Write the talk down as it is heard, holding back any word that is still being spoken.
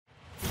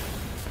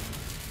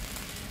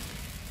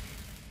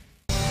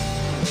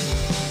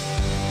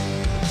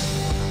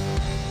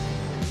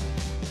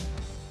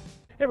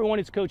Hey everyone,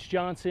 it's Coach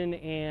Johnson,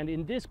 and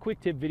in this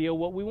quick tip video,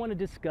 what we want to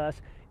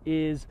discuss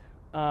is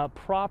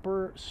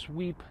proper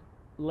sweep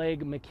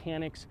leg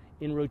mechanics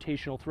in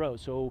rotational throws.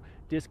 So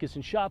discus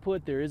and shot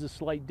put, there is a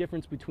slight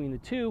difference between the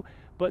two,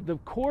 but the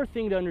core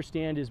thing to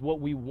understand is what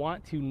we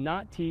want to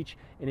not teach.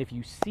 And if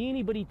you see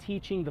anybody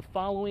teaching the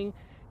following,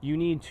 you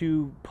need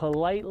to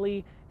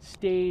politely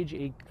stage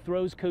a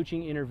throws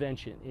coaching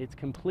intervention. It's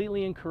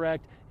completely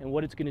incorrect, and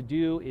what it's going to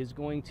do is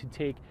going to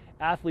take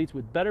athletes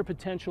with better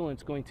potential, and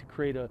it's going to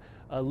create a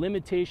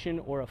limitation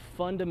or a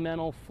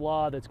fundamental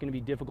flaw that's going to be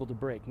difficult to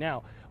break.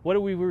 Now, what are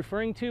we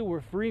referring to?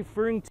 We're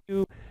referring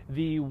to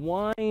the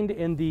wind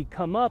and the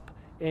come up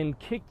and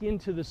kick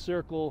into the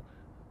circle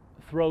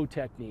throw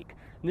technique.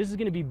 And this is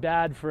going to be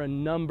bad for a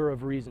number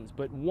of reasons.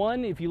 But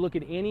one, if you look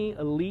at any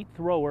elite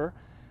thrower,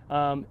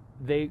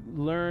 they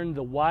learn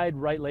the wide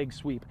right leg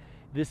sweep.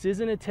 This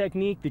isn't a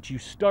technique that you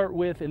start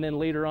with and then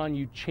later on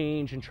you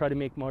change and try to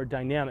make more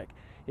dynamic.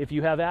 If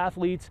you have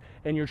athletes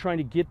and you're trying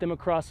to get them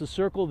across the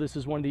circle, this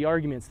is one of the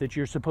arguments that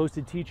you're supposed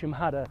to teach them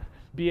how to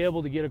be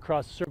able to get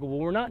across the circle. Well,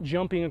 we're not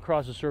jumping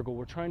across the circle.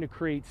 We're trying to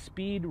create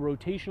speed,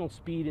 rotational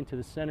speed into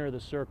the center of the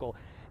circle.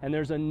 And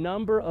there's a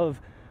number of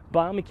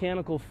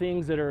biomechanical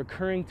things that are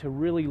occurring to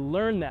really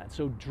learn that.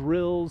 So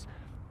drills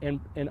and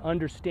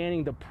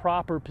understanding the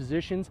proper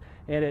positions.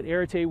 And at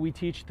Arete, we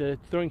teach the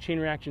throwing chain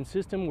reaction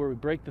system, where we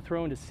break the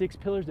throw into 6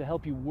 pillars to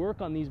help you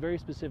work on these very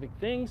specific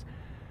things.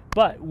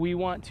 But we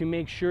want to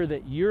make sure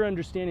that you're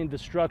understanding the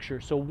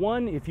structure. So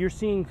one, if you're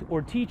seeing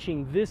or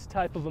teaching this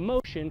type of a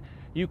motion,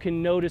 you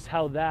can notice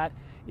how that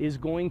is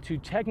going to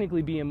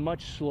technically be a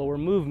much slower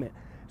movement.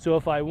 So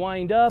if I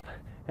wind up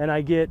and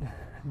I get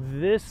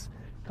this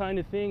kind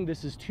of thing,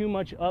 this is too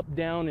much up,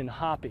 down, and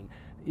hopping.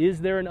 Is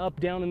there an up,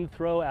 down in the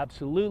throw?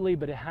 Absolutely,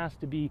 but it has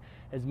to be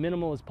as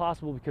minimal as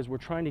possible because we're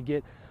trying to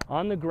get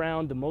on the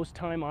ground. The most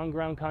time on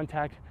ground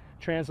contact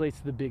translates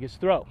to the biggest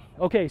throw.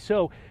 Okay,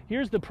 so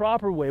here's the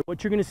proper way.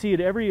 What you're going to see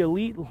at every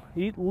elite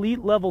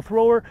level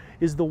thrower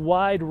is the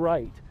wide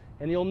right.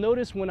 And you'll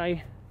notice when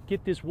I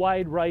get this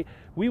wide right,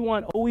 we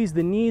want always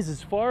the knees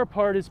as far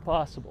apart as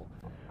possible,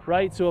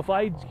 right? So if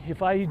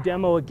I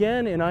demo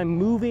again and I'm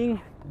moving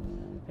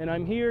and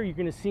I'm here, you're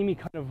going to see me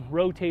kind of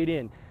rotate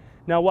in.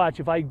 Now watch,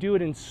 if I do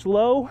it in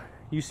slow,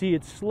 you see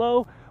it's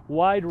slow,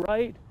 wide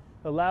right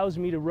allows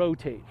me to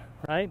rotate,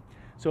 right?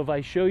 So if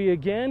I show you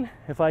again,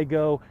 if I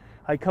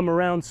come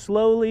around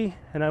slowly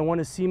and I want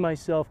to see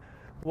myself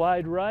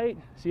wide right,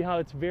 see how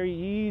it's very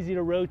easy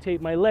to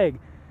rotate my leg.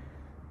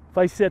 If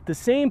I set the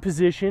same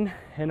position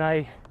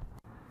and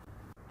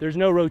there's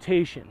no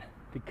rotation.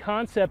 The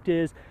concept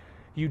is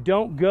you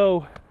don't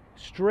go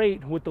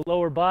straight with the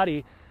lower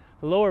body.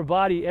 The lower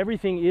body,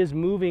 everything is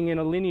moving in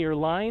a linear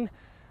line,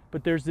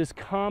 but there's this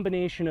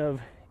combination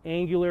of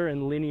angular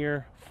and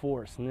linear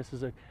force, and this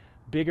is a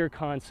bigger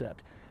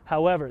concept.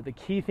 However, the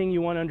key thing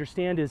you want to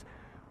understand is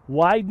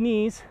wide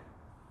knees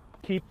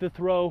keep the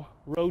throw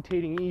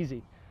rotating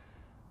easy.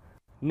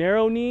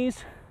 Narrow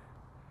knees,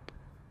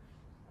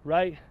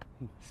 right,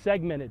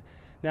 segmented.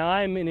 Now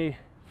I'm a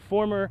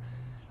former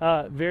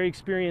very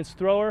experienced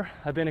thrower.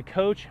 I've been a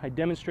coach. I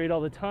demonstrate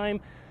all the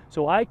time.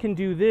 So I can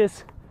do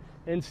this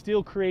and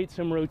still create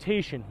some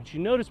rotation. But you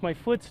notice my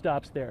foot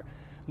stops there.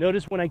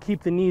 Notice when I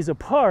keep the knees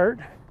apart,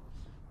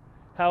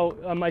 how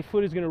my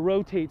foot is going to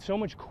rotate so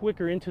much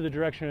quicker into the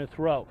direction of the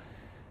throw.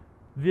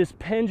 This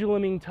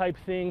penduluming type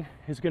thing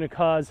is going to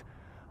cause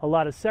a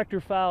lot of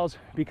sector fouls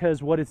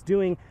because what it's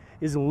doing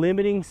is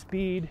limiting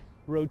speed,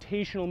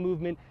 rotational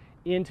movement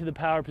into the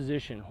power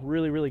position.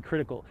 Really, really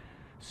critical.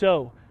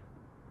 So,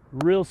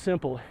 real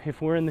simple.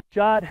 If we're in the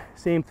shot,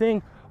 same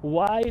thing.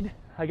 Wide,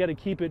 I got to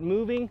keep it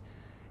moving.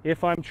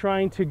 If I'm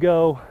trying to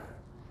go,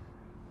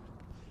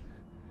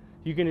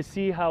 you're going to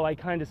see how I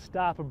kind of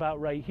stop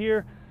about right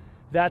here.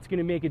 That's going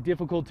to make it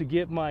difficult to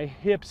get my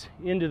hips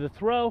into the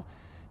throw.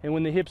 And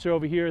when the hips are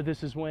over here,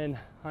 this is when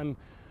I'm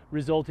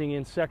resulting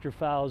in sector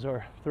fouls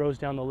or throws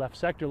down the left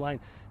sector line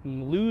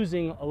and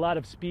losing a lot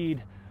of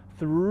speed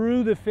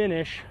through the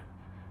finish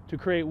to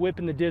create whip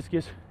in the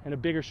discus and a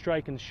bigger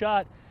strike in the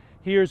shot.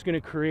 Here's going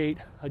to create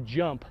a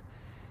jump.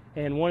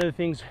 And one of the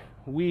things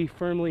we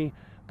firmly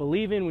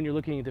believe in when you're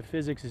looking at the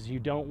physics is you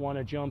don't want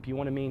to jump. You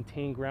want to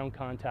maintain ground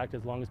contact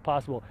as long as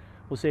possible.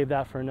 We'll save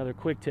that for another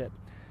quick tip.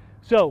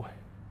 So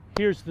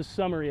here's the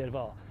summary of it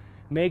all.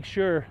 Make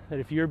sure that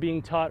if you're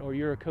being taught or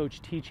you're a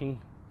coach teaching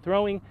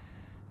throwing,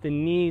 the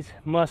knees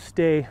must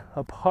stay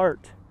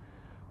apart.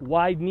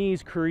 Wide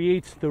knees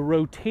creates the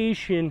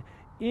rotation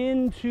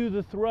into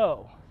the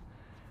throw.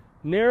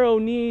 Narrow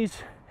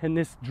knees and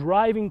this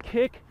driving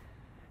kick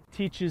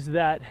teaches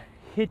that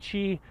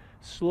hitchy,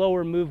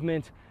 slower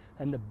movement.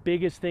 And the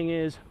biggest thing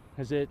is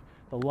that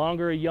the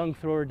longer a young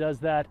thrower does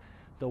that,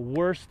 the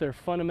worse their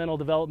fundamental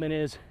development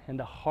is and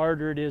the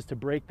harder it is to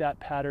break that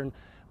pattern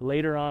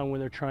later on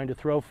when they're trying to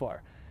throw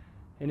far.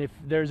 And if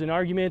there's an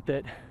argument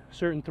that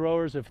certain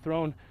throwers have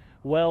thrown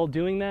well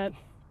doing that,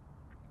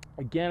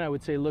 again, I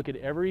would say look at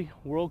every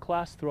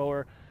world-class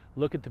thrower,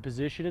 look at the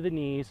position of the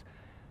knees,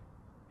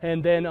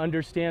 And then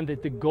understand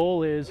that the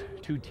goal is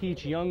to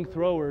teach young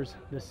throwers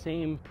the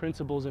same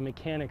principles and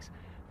mechanics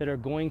that are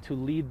going to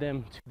lead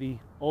them to the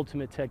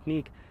ultimate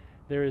technique.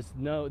 That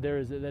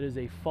is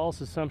a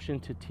false assumption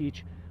to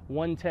teach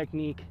one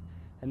technique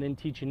and then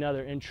teach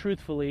another. And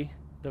truthfully,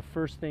 the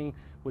first thing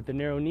with the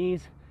narrow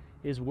knees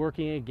is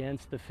working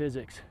against the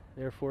physics.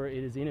 Therefore,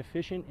 it is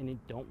inefficient and you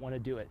don't want to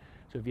do it.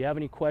 So if you have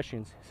any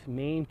questions,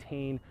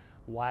 maintain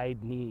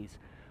wide knees.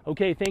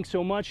 Okay, thanks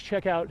so much.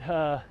 Check out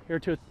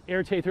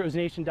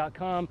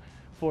AreteThrowsNation.com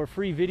for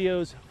free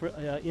videos for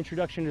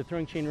introduction to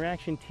throwing chain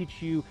reaction,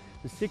 teach you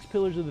the 6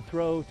 pillars of the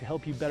throw to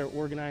help you better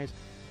organize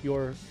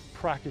your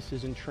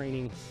practices and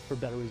training for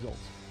better results.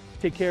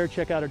 Take care,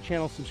 check out our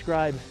channel,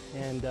 subscribe,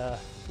 and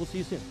we'll see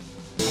you soon.